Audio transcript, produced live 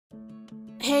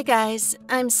Hey guys,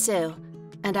 I'm Sue,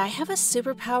 and I have a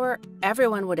superpower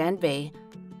everyone would envy.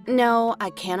 No,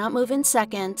 I cannot move in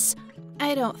seconds,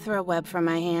 I don't throw web from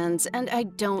my hands, and I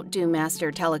don't do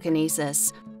master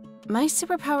telekinesis. My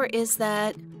superpower is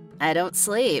that I don't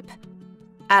sleep.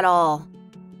 At all.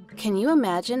 Can you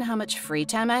imagine how much free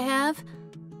time I have?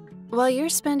 While you're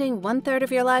spending 1/3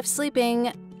 of your life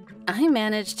sleeping, I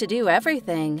manage to do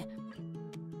everything.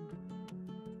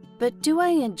 But do I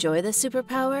enjoy the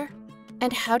superpower?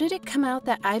 And how did it come out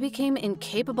that I became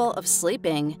incapable of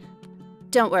sleeping?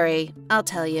 Don't worry, I'll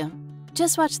tell you.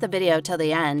 Just watch the video till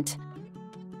the end.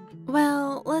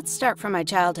 Well, let's start from my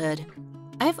childhood.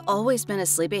 I've always been a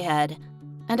sleepyhead,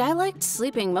 and I liked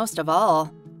sleeping most of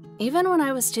all, even when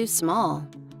I was too small.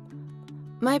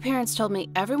 My parents told me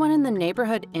everyone in the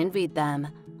neighborhood envied them.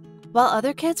 While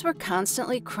other kids were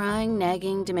constantly crying,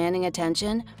 nagging, demanding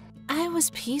attention, I was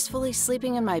peacefully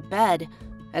sleeping in my bed,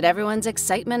 at everyone's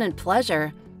excitement and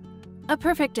pleasure. A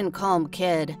perfect and calm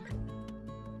kid.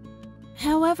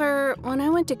 However, when I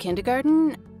went to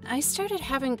kindergarten, I started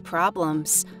having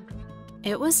problems.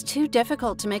 It was too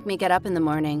difficult to make me get up in the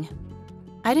morning.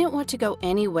 I didn't want to go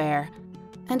anywhere,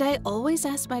 and I always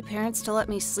asked my parents to let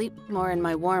me sleep more in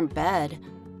my warm bed.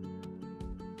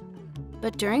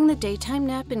 But during the daytime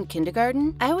nap in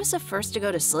kindergarten, I was the first to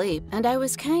go to sleep, and I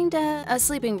was kinda a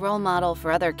sleeping role model for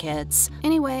other kids.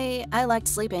 Anyway, I liked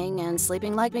sleeping, and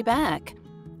sleeping liked me back.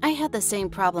 I had the same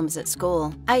problems at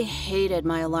school. I hated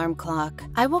my alarm clock.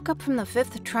 I woke up from the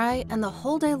 5th try, and the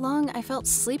whole day long I felt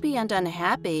sleepy and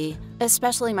unhappy.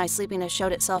 Especially my sleepiness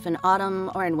showed itself in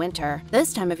autumn or in winter.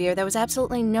 This time of year, there was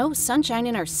absolutely no sunshine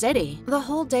in our city. The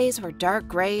whole days were dark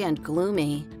gray and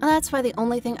gloomy. That's why the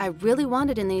only thing I really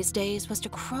wanted in these days was to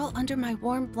crawl under my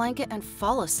warm blanket and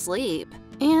fall asleep.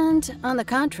 And, on the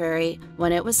contrary,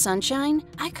 when it was sunshine,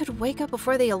 I could wake up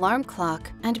before the alarm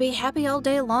clock and be happy all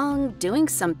day long doing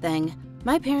something.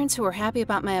 My parents, who were happy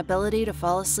about my ability to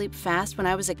fall asleep fast when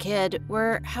I was a kid,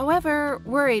 were, however,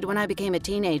 worried when I became a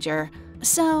teenager.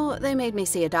 So they made me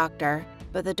see a doctor.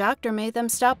 But the doctor made them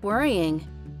stop worrying.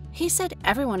 He said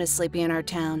everyone is sleepy in our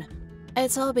town.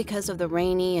 It's all because of the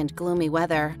rainy and gloomy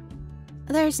weather.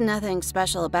 There's nothing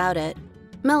special about it.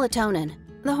 Melatonin,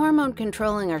 the hormone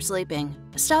controlling our sleeping,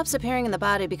 stops appearing in the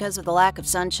body because of the lack of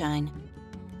sunshine.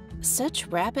 Such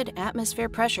rapid atmosphere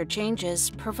pressure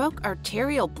changes provoke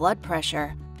arterial blood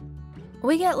pressure.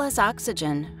 We get less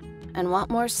oxygen and want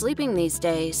more sleeping these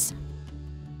days.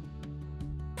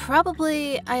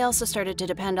 Probably, I also started to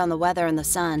depend on the weather and the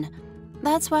sun.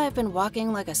 That's why I've been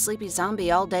walking like a sleepy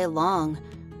zombie all day long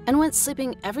and went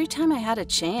sleeping every time I had a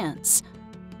chance.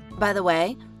 By the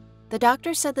way, the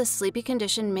doctor said the sleepy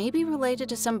condition may be related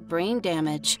to some brain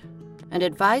damage and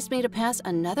advised me to pass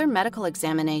another medical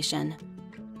examination.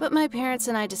 But my parents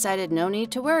and I decided no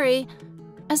need to worry,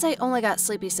 as I only got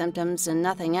sleepy symptoms and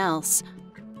nothing else.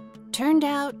 Turned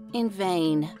out in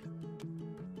vain.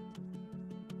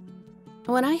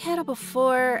 When I had a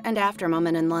before and after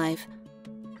moment in life,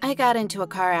 I got into a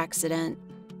car accident.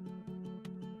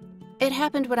 It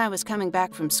happened when I was coming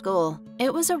back from school.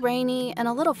 It was a rainy and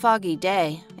a little foggy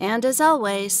day, and as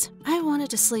always, I wanted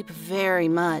to sleep very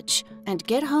much and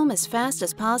get home as fast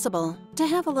as possible to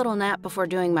have a little nap before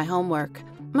doing my homework.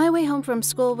 My way home from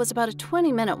school was about a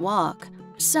 20-minute walk,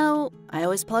 so I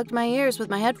always plugged my ears with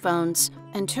my headphones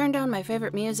and turned on my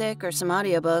favorite music or some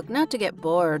audiobook not to get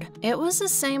bored. It was the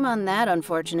same on that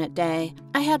unfortunate day.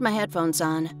 I had my headphones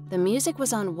on, the music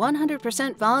was on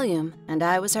 100% volume, and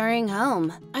I was hurrying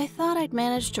home. I thought I'd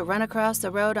managed to run across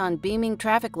the road on beaming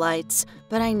traffic lights,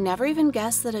 but I never even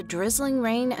guessed that a drizzling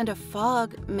rain and a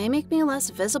fog may make me less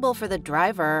visible for the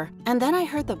driver. And then I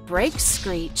heard the brakes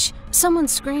screech, someone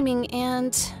screaming,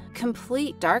 and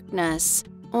complete darkness.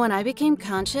 When I became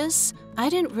conscious, I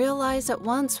didn't realize at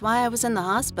once why I was in the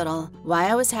hospital, why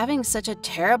I was having such a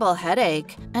terrible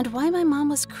headache, and why my mom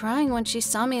was crying when she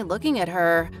saw me looking at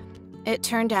her. It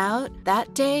turned out,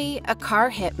 that day, a car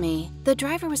hit me. The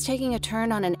driver was taking a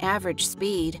turn on an average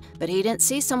speed, but he didn't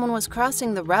see someone was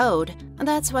crossing the road.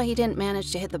 That's why he didn't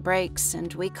manage to hit the brakes,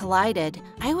 and we collided.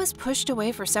 I was pushed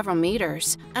away for several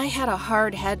meters. I had a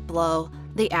hard head blow.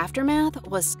 The aftermath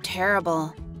was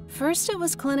terrible. First it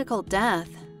was clinical death,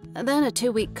 then a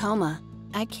 2-week coma.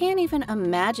 I can't even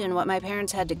imagine what my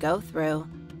parents had to go through.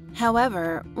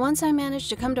 However, once I managed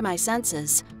to come to my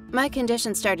senses, my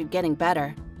condition started getting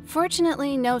better.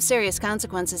 Fortunately, no serious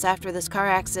consequences after this car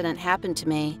accident happened to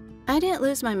me. I didn't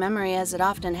lose my memory as it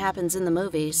often happens in the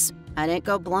movies. I didn't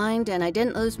go blind and I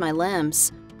didn't lose my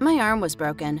limbs. My arm was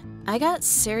broken. I got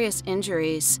serious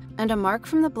injuries and a mark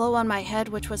from the blow on my head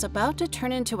which was about to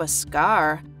turn into a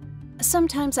scar.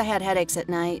 Sometimes I had headaches at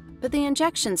night, but the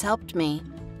injections helped me.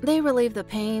 They relieved the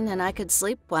pain and I could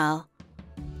sleep well.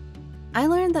 I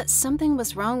learned that something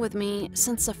was wrong with me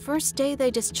since the first day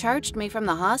they discharged me from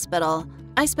the hospital.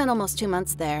 I spent almost 2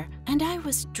 months there, and I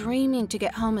was dreaming to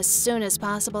get home as soon as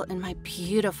possible in my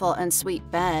beautiful and sweet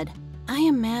bed. I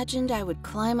imagined I would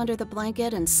climb under the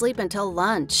blanket and sleep until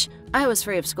lunch. I was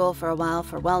free of school for a while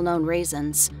for well-known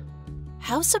reasons.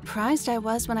 How surprised I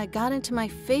was when I got into my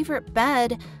favorite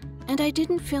bed and I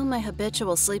didn't feel my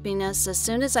habitual sleepiness as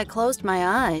soon as I closed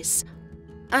my eyes.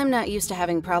 I'm not used to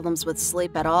having problems with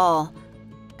sleep at all.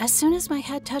 As soon as my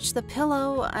head touched the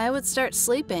pillow, I would start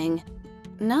sleeping.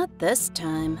 Not this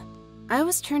time. I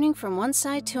was turning from one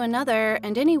side to another,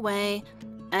 and anyway,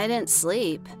 I didn't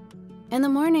sleep. In the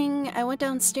morning, I went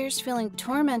downstairs feeling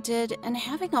tormented and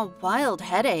having a wild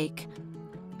headache.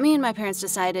 Me and my parents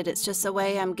decided it's just the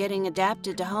way I'm getting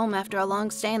adapted to home after a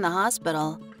long stay in the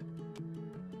hospital.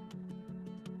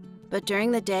 But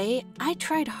during the day, I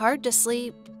tried hard to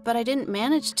sleep, but I didn't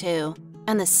manage to.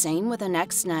 And the same with the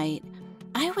next night.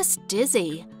 I was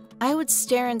dizzy. I would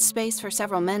stare in space for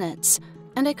several minutes,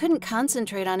 and I couldn't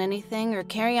concentrate on anything or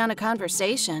carry on a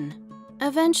conversation.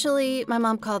 Eventually, my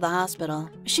mom called the hospital.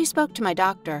 She spoke to my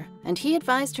doctor, and he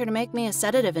advised her to make me a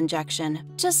sedative injection,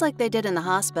 just like they did in the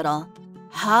hospital.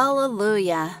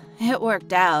 Hallelujah! It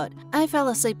worked out. I fell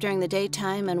asleep during the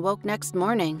daytime and woke next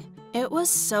morning. It was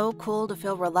so cool to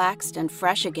feel relaxed and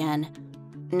fresh again.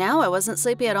 Now I wasn't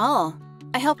sleepy at all.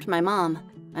 I helped my mom.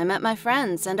 I met my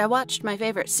friends, and I watched my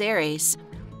favorite series.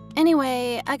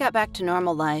 Anyway, I got back to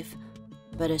normal life.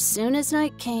 But as soon as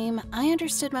night came, I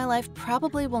understood my life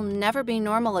probably will never be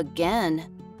normal again.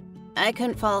 I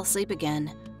couldn't fall asleep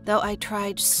again, though I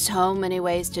tried so many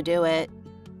ways to do it.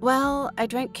 Well, I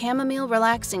drank chamomile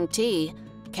relaxing tea,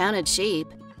 counted sheep,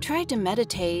 tried to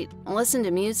meditate, listened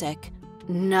to music.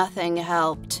 Nothing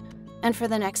helped. And for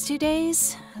the next 2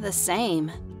 days, the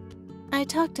same. I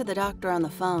talked to the doctor on the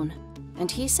phone, and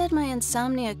he said my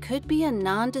insomnia could be a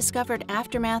non-discovered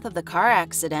aftermath of the car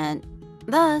accident.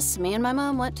 Thus, me and my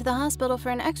mom went to the hospital for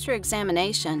an extra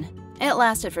examination. It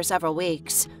lasted for several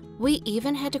weeks. We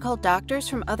even had to call doctors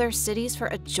from other cities for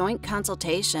a joint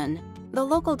consultation. The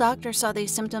local doctor saw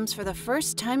these symptoms for the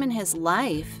first time in his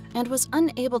life and was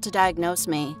unable to diagnose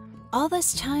me. All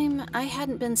this time, I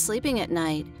hadn't been sleeping at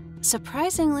night.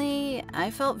 Surprisingly, I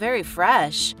felt very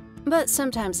fresh. But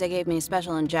sometimes they gave me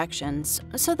special injections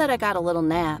so that I got a little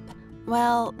nap.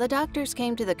 Well, the doctors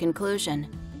came to the conclusion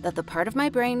that the part of my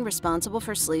brain responsible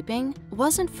for sleeping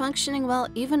wasn't functioning well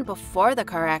even before the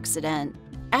car accident.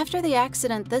 After the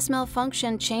accident, this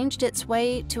malfunction changed its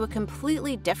way to a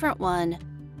completely different one.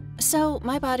 So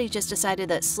my body just decided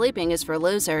that sleeping is for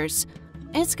losers.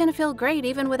 It's gonna feel great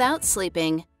even without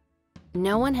sleeping.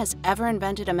 No one has ever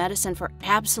invented a medicine for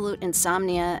absolute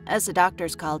insomnia, as the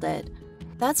doctors called it.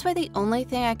 That's why the only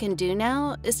thing I can do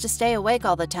now is to stay awake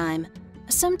all the time.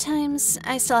 Sometimes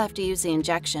I still have to use the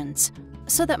injections,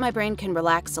 so that my brain can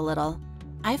relax a little.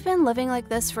 I've been living like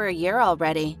this for a year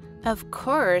already. Of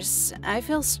course, I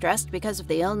feel stressed because of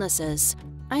the illnesses.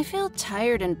 I feel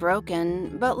tired and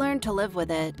broken, but learned to live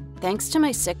with it. Thanks to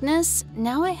my sickness,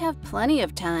 now I have plenty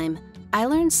of time. I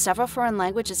learned several foreign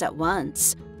languages at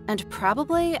once, and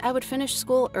probably I would finish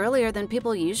school earlier than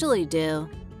people usually do.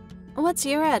 What's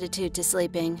your attitude to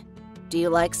sleeping? Do you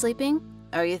like sleeping?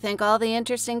 Or you think all the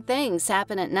interesting things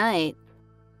happen at night?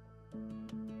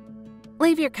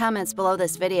 Leave your comments below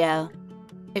this video.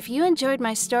 If you enjoyed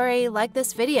my story, like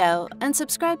this video and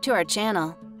subscribe to our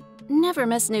channel. Never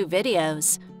miss new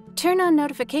videos. Turn on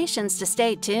notifications to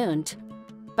stay tuned.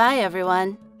 Bye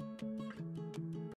everyone.